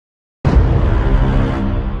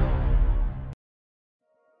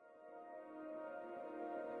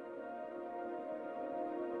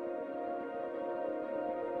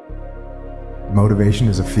motivation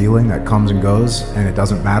is a feeling that comes and goes, and it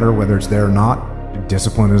doesn't matter whether it's there or not.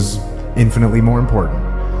 Discipline is infinitely more important.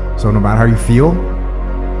 So no matter how you feel,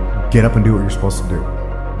 get up and do what you're supposed to do.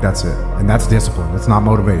 That's it. And that's discipline. That's not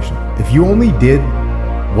motivation. If you only did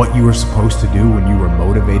what you were supposed to do when you were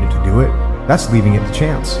motivated to do it, that's leaving it to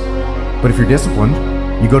chance. But if you're disciplined,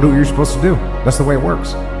 you go do what you're supposed to do. That's the way it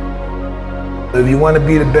works. If you want to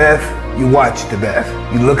be the best, you watch the best.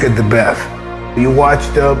 You look at the best. You watch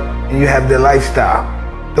them and you have their lifestyle.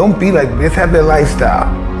 Don't be like this, have their lifestyle.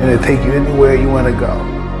 And it'll take you anywhere you want to go.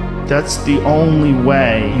 That's the only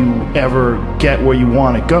way you ever get where you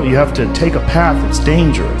want to go. You have to take a path that's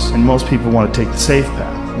dangerous, and most people want to take the safe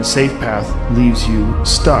path. The safe path leaves you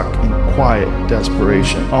stuck in quiet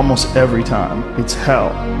desperation almost every time. It's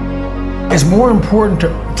hell. It's more important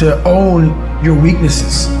to own your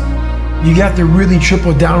weaknesses. You got to really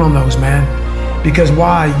triple down on those, man. Because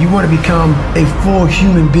why? You want to become a full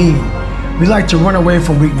human being. We like to run away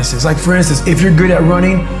from weaknesses. Like for instance, if you're good at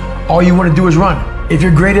running, all you want to do is run. If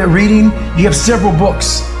you're great at reading, you have several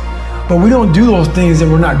books. But we don't do those things that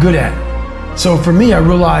we're not good at. So for me, I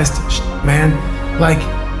realized, man, like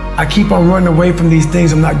I keep on running away from these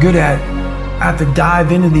things I'm not good at. I have to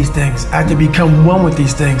dive into these things. I have to become one with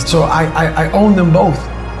these things. So I own them both.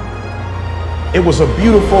 It was a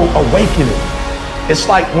beautiful awakening. It's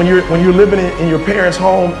like when you're living in your parents'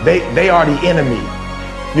 home, they are the enemy.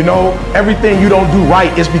 You know, everything you don't do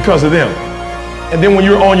right is because of them. And then when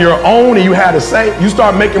you're on your own and you had to say, you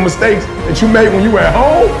start making mistakes that you made when you were at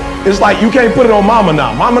home, it's like you can't put it on mama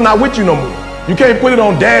now. Mama not with you no more. You can't put it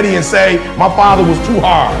on daddy and say, my father was too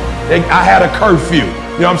hard. I had a curfew.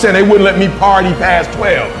 You know what I'm saying? They wouldn't let me party past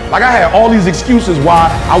 12. Like I had all these excuses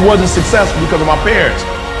why I wasn't successful because of my parents.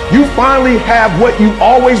 You finally have what you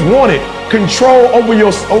always wanted, control over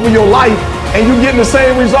your life, and you're getting the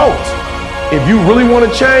same results. If you really want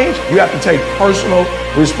to change, you have to take personal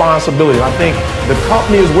responsibility. I think the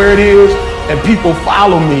company is where it is, and people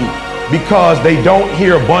follow me because they don't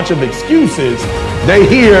hear a bunch of excuses. They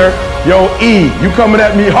hear, yo, E, you coming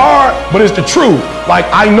at me hard, but it's the truth. Like,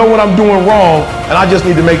 I know what I'm doing wrong, and I just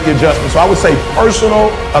need to make the adjustment. So I would say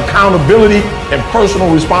personal accountability and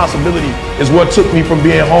personal responsibility is what took me from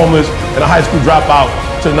being homeless and a high school dropout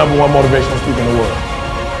to the #1 motivational speaker in the world.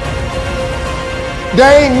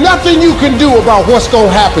 There ain't nothing you can do about what's gonna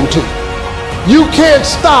happen to you. You can't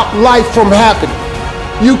stop life from happening.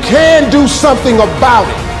 You can do something about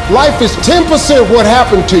it. Life is 10% what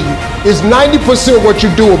happened to you, is 90% what you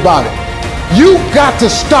do about it. You got to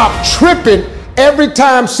stop tripping every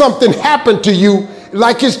time something happened to you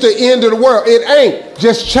like it's the end of the world. It ain't.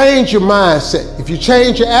 Just change your mindset. If you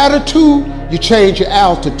change your attitude, you change your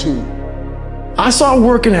altitude. I saw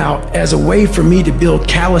working out as a way for me to build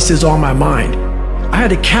calluses on my mind. I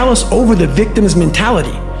had to callous over the victim's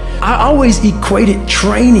mentality. I always equated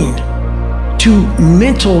training to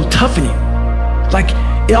mental toughening. Like,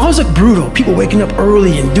 it always looked brutal. People waking up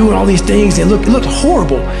early and doing all these things, and it looked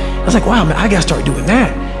horrible. I was like, wow, man, I gotta start doing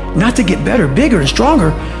that. Not to get better, bigger, and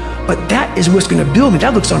stronger, but that is what's gonna build me.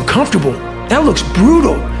 That looks uncomfortable. That looks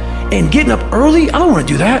brutal. And getting up early, I don't wanna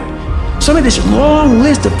do that. So I made this long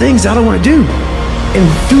list of things I don't wanna do. And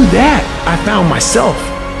through that, I found myself.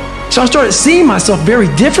 So I started seeing myself very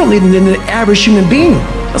differently than the average human being.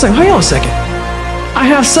 I was like, hold on a second. I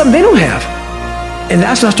have something they don't have. And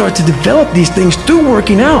that's when I started to develop these things through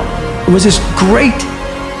working out. It was this great,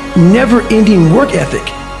 never-ending work ethic.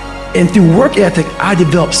 And through work ethic, I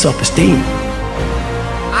developed self-esteem.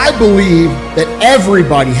 I believe that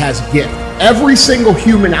everybody has a gift. Every single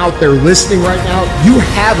human out there listening right now, you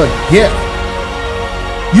have a gift.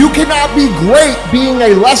 You cannot be great being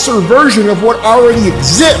a lesser version of what already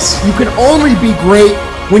exists. You can only be great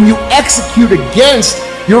when you execute against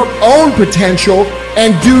your own potential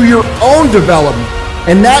and do your own development.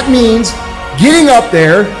 And that means getting up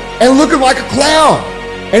there and looking like a clown.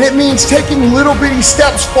 And it means taking little bitty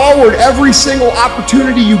steps forward every single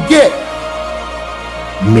opportunity you get.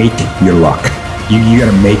 Make your luck. You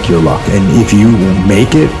gotta make your luck. And if you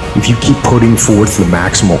make it, if you keep putting forth the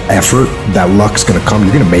maximal effort, that luck's gonna come.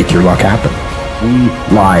 You're gonna make your luck happen. We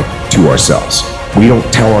lie to ourselves. We don't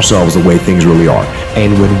tell ourselves the way things really are.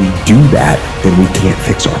 And when we do that, then we can't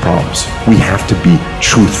fix our problems. We have to be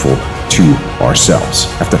truthful to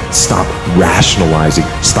ourselves. Have to stop rationalizing,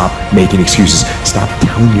 stop making excuses, stop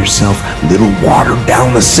telling yourself little watered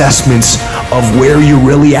down assessments of where you're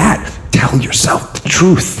really at. Tell yourself the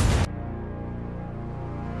truth.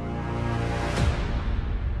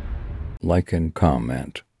 Like and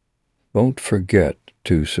comment. Don't forget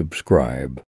to subscribe.